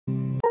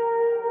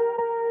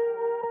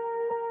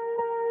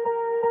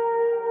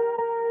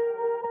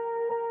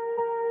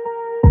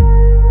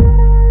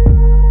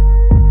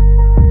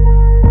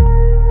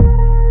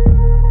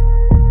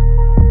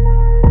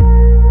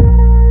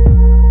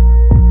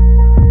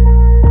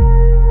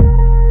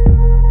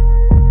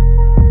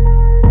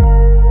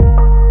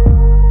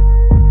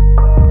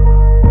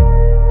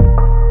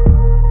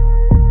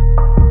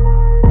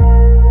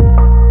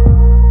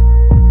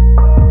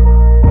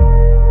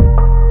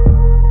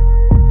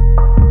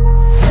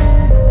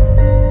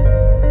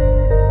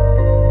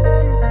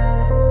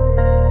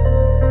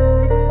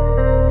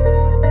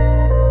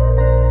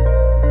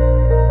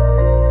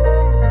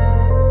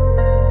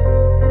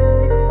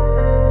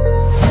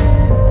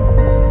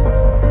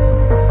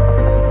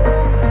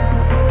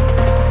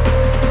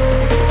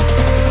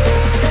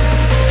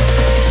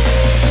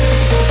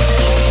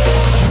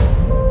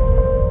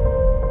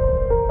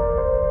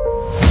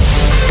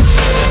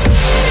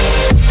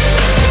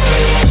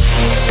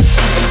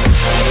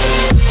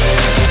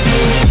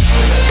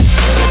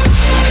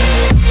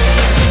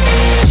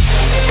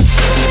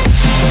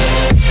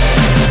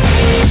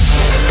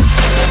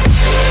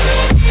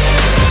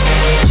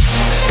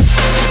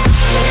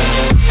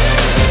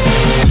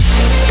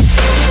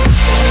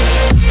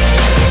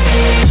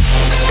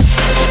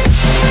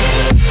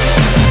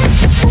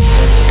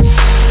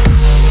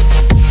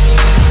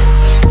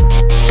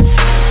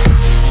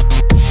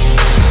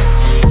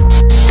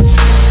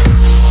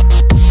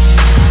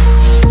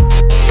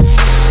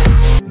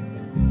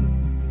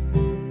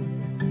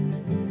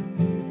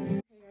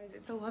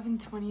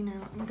9:20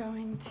 now. I'm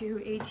going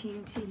to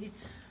AT&T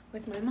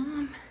with my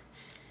mom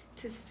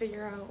to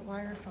figure out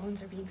why our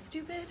phones are being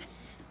stupid,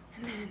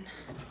 and then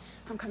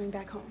I'm coming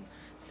back home.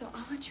 So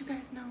I'll let you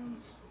guys know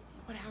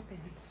what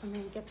happens when I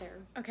get there.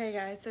 Okay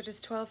guys, so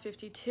just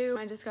 12:52.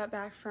 I just got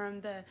back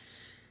from the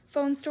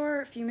phone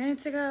store a few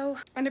minutes ago,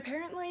 and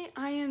apparently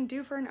I am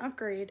due for an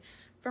upgrade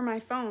for my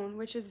phone,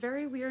 which is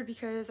very weird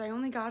because I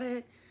only got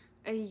it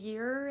a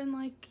year and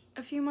like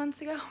a few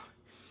months ago.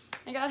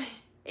 I got it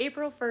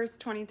April 1st,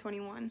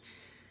 2021,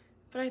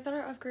 but I thought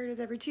our upgrade was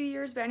every 2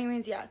 years. But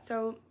anyways, yeah,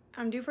 so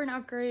I'm due for an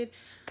upgrade.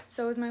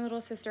 So is my little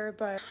sister,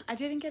 but I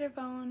didn't get a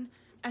phone.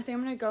 I think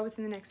I'm gonna go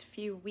within the next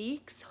few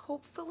weeks,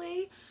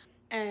 hopefully,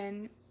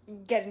 and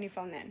get a new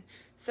phone then.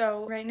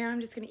 So right now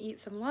I'm just gonna eat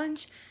some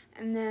lunch,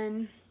 and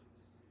then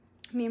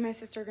me and my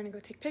sister are gonna go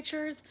take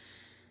pictures,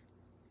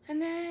 and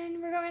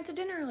then we're going to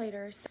dinner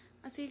later. So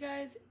I'll see you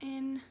guys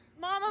in...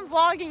 Mom, I'm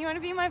vlogging. You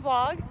wanna be in my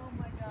vlog? Oh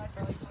my God,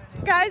 really?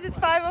 Guys, it's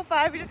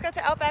 5:05. We just got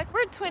to Outback.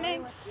 We're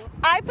twinning.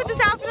 I put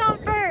this outfit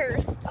on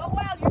first. Oh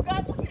wow, you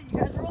guys, look at you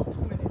guys are all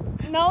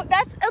twinning. No,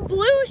 that's a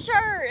blue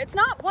shirt. It's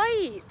not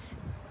white.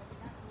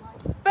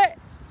 But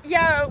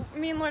yeah,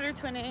 me and Lloyd are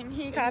twinning.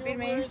 He copied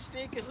me. You're wearing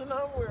sneakers and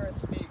I'm wearing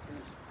sneakers.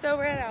 So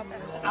we're at Outback.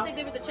 That's what they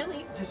did with the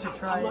chili. Just to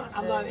try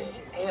I'm not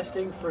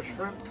asking for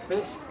shrimp,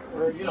 fish,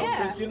 or you know,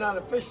 because you're not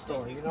a fish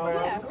store, you know.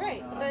 Yeah,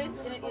 right. But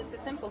it's a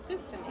simple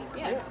soup to me.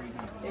 Yeah,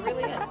 it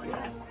really is.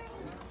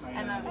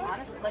 And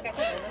honestly, like I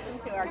said, they listen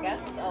to our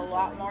guests a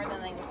lot more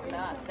than they listen to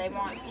us. They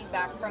want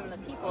feedback from the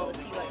people to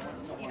see what,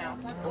 you know,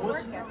 will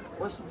work here.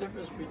 What's the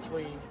difference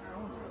between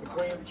the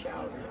clam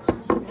chowder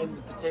and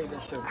the potato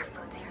soup? Our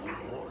phone's here,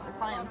 guys. The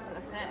clams,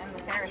 that's it, and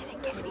the carrots. I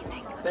didn't get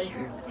anything. Thank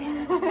you.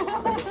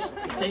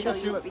 Potato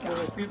soup with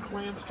a few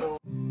clams to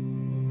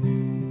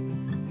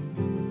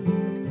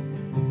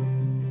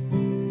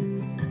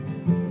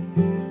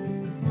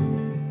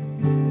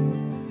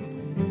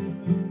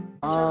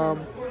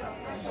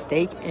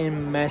steak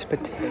and mashed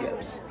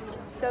potatoes.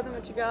 Show them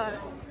what you got.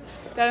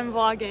 That I'm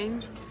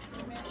vlogging.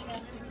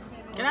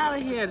 Get out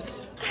of here.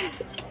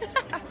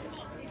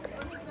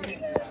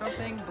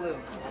 Something blue.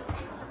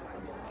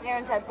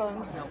 Aaron's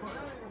headphones. No.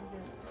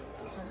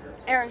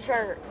 Aaron's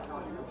shirt.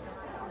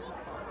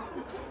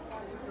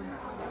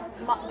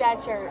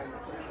 Dad's shirt.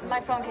 My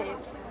phone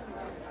case.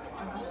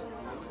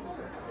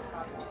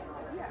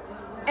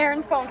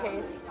 Aaron's phone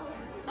case.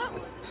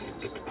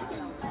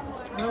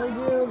 How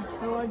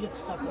do I get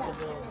stuck with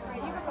the bill?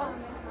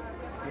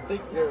 You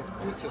think your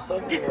future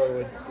son-in-law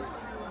would,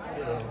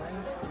 you know.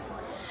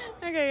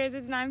 Okay guys,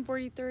 it's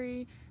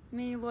 9:43.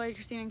 Me, Lloyd,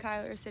 Christine, and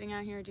Kyler are sitting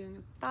out here doing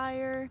a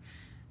fire.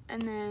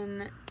 And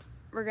then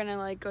we're gonna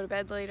like go to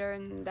bed later,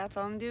 and that's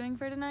all I'm doing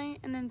for tonight.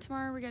 And then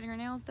tomorrow we're getting our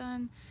nails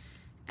done,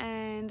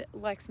 and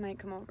Lex might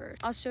come over.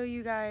 I'll show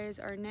you guys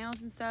our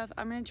nails and stuff.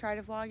 I'm gonna try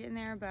to vlog it in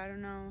there, but I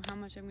don't know how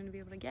much I'm gonna be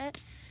able to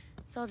get.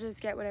 So I'll just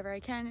get whatever I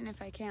can, and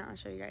if I can't, I'll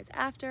show you guys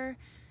after.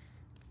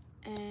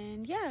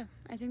 And yeah,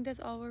 I think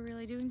that's all we're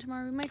really doing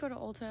tomorrow. We might go to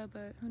Ulta,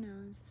 but who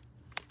knows.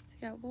 So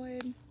we got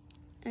Lloyd,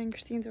 and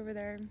Christine's over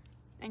there,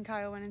 and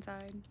Kyle went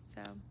inside,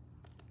 so.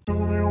 Tell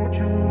me what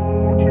you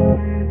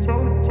need,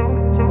 tell me, tell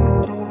me, tell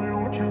me, tell me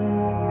what you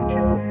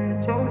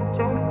need, tell me,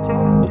 tell me,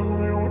 tell me, tell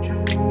me what you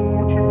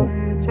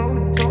need, tell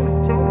me, tell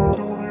me, tell me,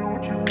 tell me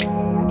what you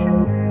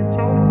need,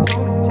 tell me,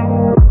 tell me, tell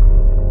me.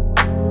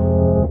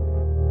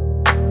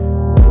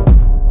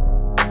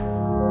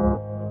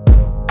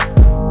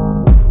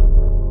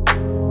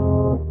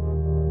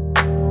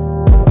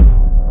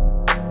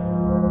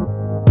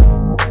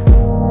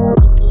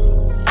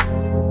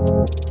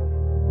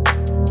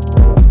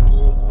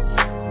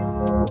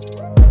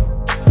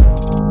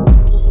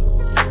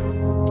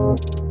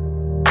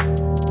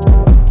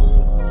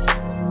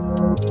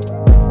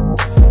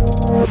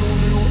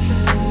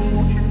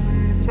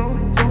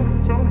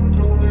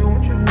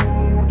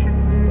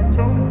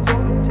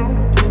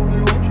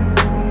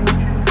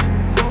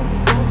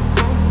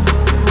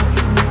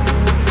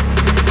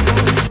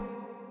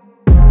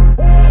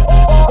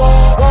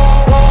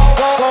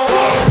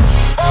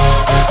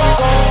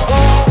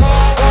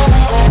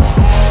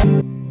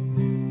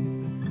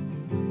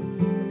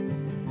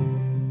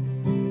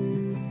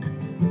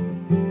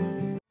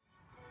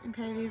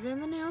 Okay, these are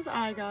the nails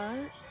I got,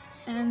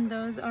 and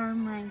those are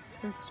my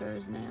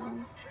sister's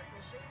nails.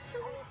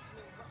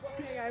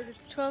 Hey guys,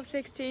 it's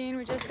 12:16.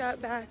 We just got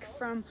back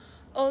from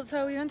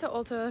Ulta. We went to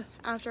Ulta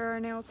after our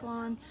nail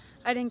salon.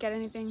 I didn't get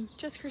anything,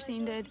 just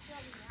Christine did.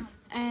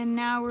 And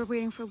now we're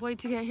waiting for Lloyd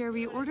to get here.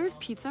 We ordered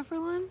pizza for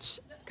lunch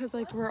because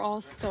like we're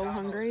all so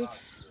hungry,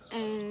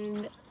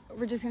 and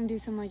we're just gonna do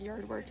some like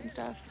yard work and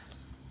stuff.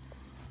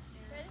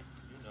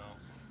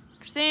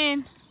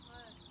 Christine,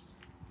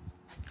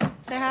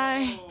 say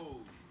hi.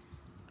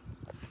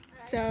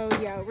 So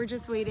yeah, we're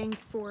just waiting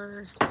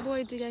for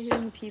Lloyd to get here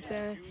and the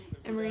pizza,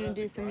 and we're gonna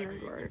do some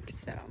yard work.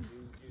 So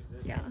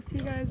yeah, I'll see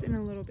you guys in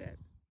a little bit.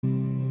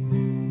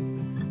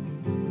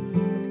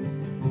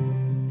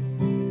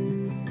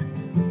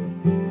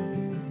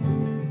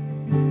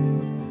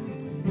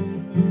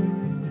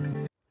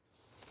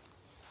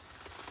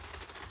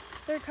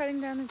 they're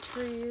cutting down the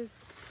trees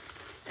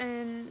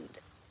and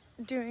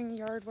doing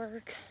yard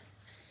work.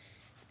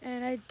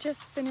 And I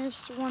just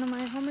finished one of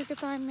my homework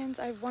assignments.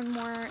 I have one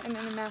more and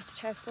then a math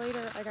test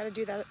later. I gotta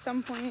do that at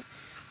some point,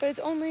 but it's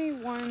only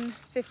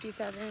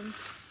 1:57.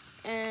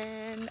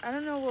 And I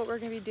don't know what we're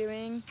gonna be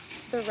doing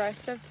the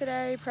rest of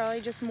today, probably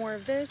just more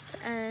of this.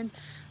 And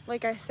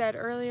like I said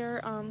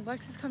earlier,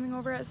 Lex is coming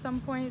over at some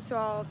point, so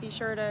I'll be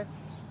sure to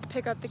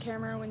pick up the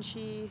camera when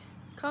she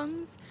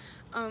comes.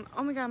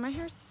 Oh my god, my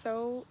hair's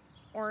so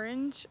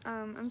orange.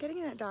 I'm getting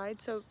it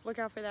dyed, so look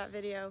out for that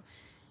video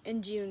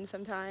in June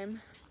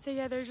sometime. So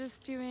yeah, they're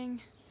just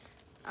doing,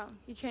 oh,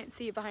 you can't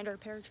see it behind our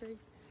pear tree.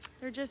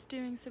 They're just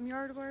doing some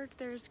yard work.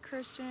 There's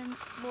Christian,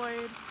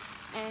 Lloyd,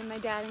 and my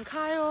dad and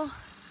Kyle.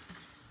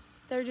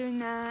 They're doing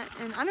that,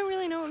 and I don't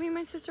really know what me and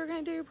my sister are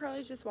gonna do.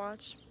 Probably just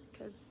watch,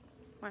 because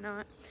why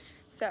not?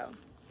 So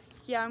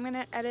yeah, I'm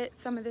gonna edit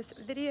some of this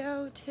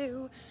video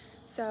too.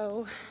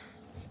 So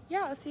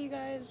yeah, I'll see you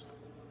guys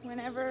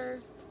whenever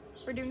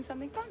we're doing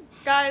something fun.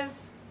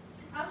 Guys,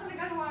 Allison, I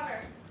got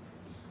water.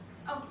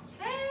 Oh,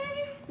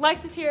 hey!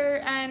 Lex is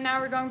here, and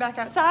now we're going back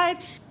outside.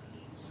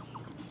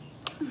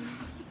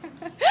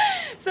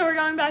 So we're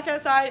going back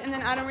outside, and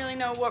then I don't really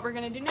know what we're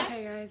gonna do next.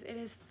 Okay guys, it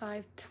is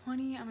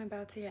 5:20. I'm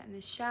about to get in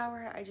the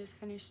shower. I just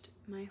finished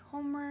my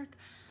homework.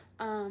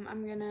 I'm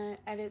gonna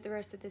edit the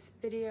rest of this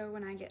video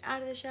when I get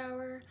out of the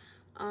shower.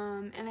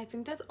 And I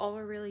think that's all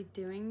we're really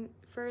doing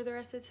for the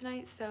rest of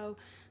tonight. So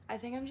I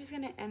think I'm just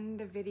gonna end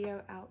the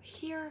video out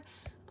here.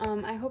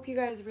 I hope you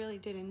guys really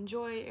did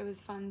enjoy. It was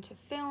fun to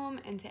film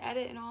and to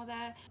edit and all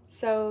that.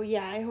 So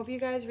yeah, I hope you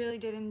guys really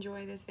did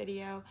enjoy this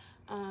video.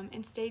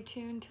 And stay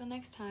tuned till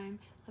next time.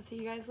 I'll see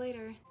you guys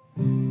later.